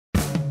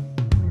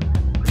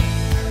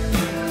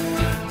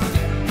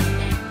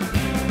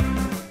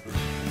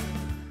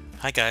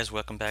Hi guys,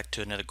 welcome back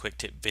to another quick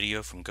tip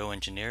video from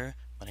GoEngineer.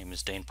 My name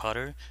is Dane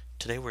Potter.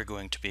 Today we're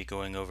going to be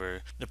going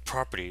over the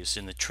properties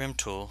in the trim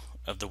tool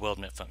of the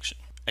Weldment function.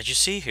 As you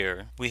see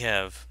here, we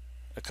have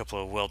a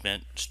couple of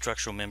Weldment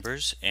structural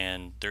members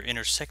and they're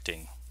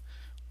intersecting.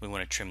 We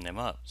want to trim them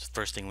up. So the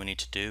first thing we need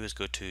to do is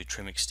go to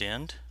Trim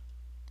Extend.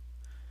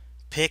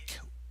 Pick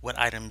what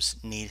items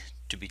need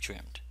to be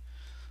trimmed.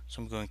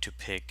 So I'm going to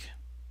pick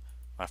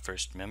my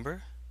first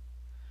member.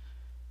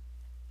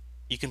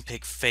 You can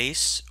pick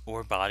face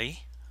or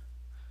body.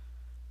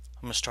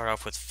 I'm going to start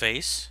off with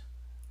face.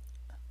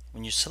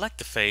 When you select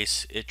the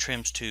face, it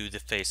trims to the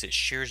face. It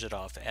shears it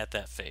off at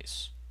that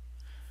face.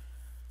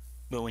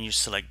 But when you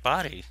select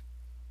body,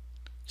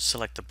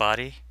 select the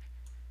body,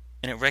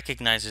 and it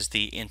recognizes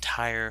the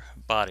entire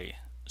body.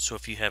 So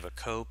if you have a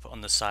cope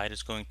on the side,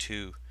 it's going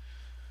to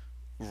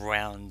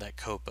round that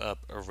cope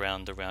up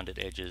around the rounded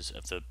edges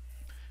of the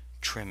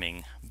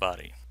trimming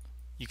body.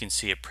 You can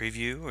see a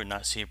preview or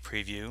not see a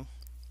preview.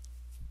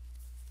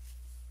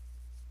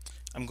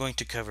 I'm going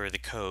to cover the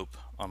cope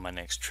on my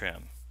next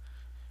trim.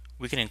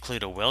 We can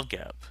include a weld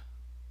gap.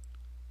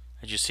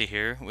 As you see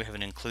here, we have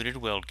an included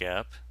weld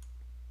gap.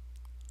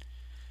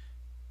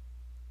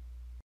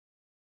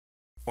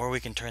 Or we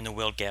can turn the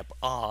weld gap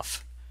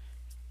off,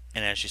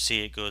 and as you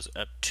see, it goes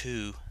up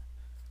to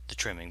the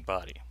trimming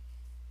body.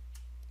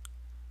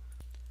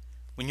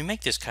 When you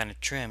make this kind of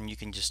trim, you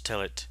can just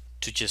tell it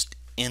to just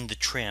end the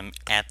trim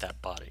at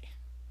that body.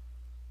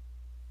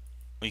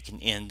 Or you can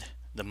end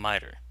the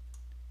miter.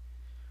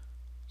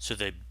 So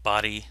the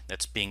body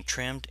that's being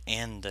trimmed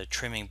and the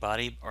trimming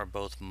body are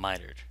both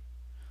mitered.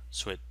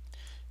 So it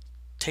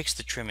takes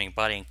the trimming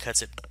body and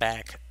cuts it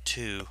back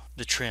to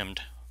the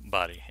trimmed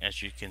body,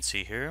 as you can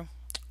see here.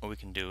 Or we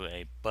can do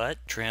a butt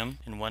trim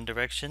in one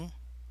direction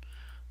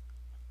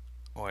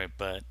or a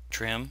butt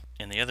trim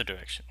in the other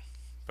direction.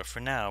 But for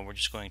now, we're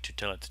just going to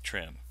tell it to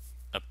trim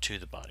up to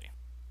the body.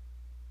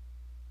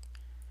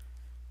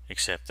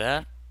 Accept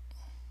that.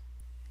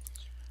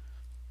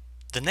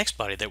 The next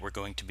body that we're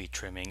going to be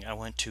trimming, I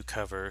want to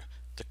cover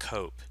the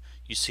cope.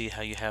 You see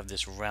how you have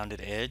this rounded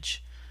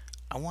edge?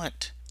 I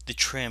want the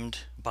trimmed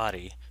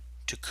body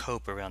to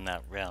cope around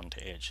that round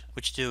edge.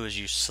 What you do is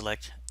you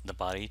select the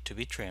body to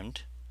be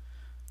trimmed,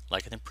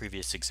 like in the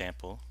previous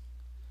example.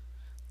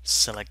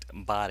 Select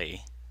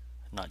body,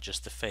 not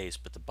just the face,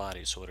 but the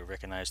body, so it'll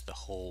recognize the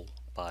whole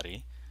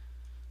body.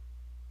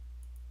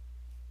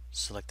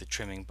 Select the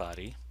trimming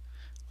body.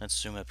 Let's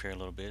zoom up here a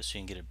little bit so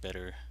you can get a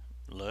better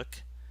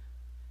look.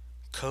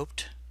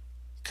 Coped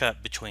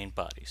cut between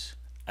bodies.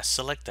 I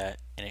select that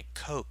and it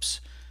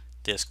copes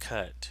this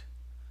cut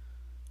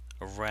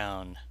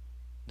around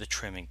the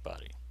trimming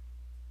body.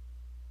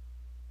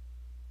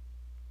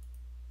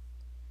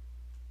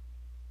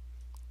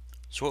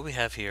 So what we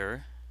have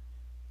here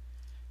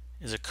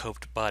is a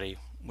coped body.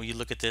 Well, you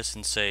look at this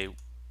and say,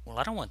 well,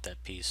 I don't want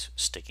that piece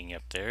sticking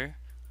up there.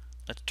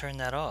 Let's turn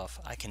that off.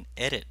 I can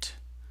edit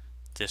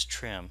this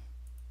trim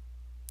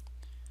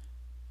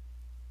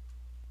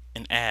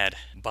and add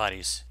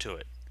bodies to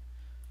it.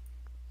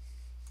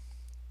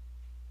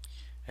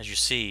 As you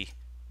see,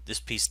 this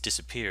piece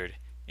disappeared.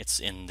 It's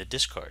in the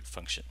discard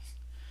function.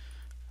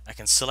 I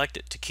can select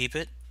it to keep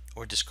it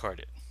or discard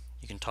it.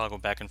 You can toggle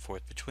back and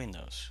forth between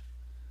those.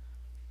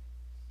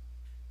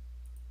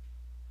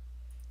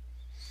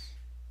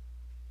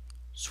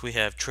 So we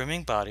have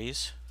trimming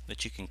bodies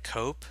that you can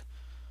cope.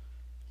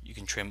 You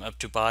can trim up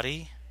to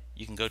body.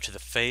 You can go to the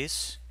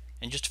face,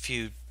 and just a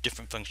few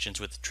different functions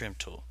with the trim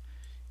tool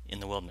in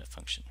the Weldment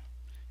function.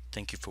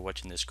 Thank you for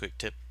watching this quick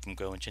tip from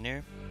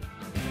GoEngineer.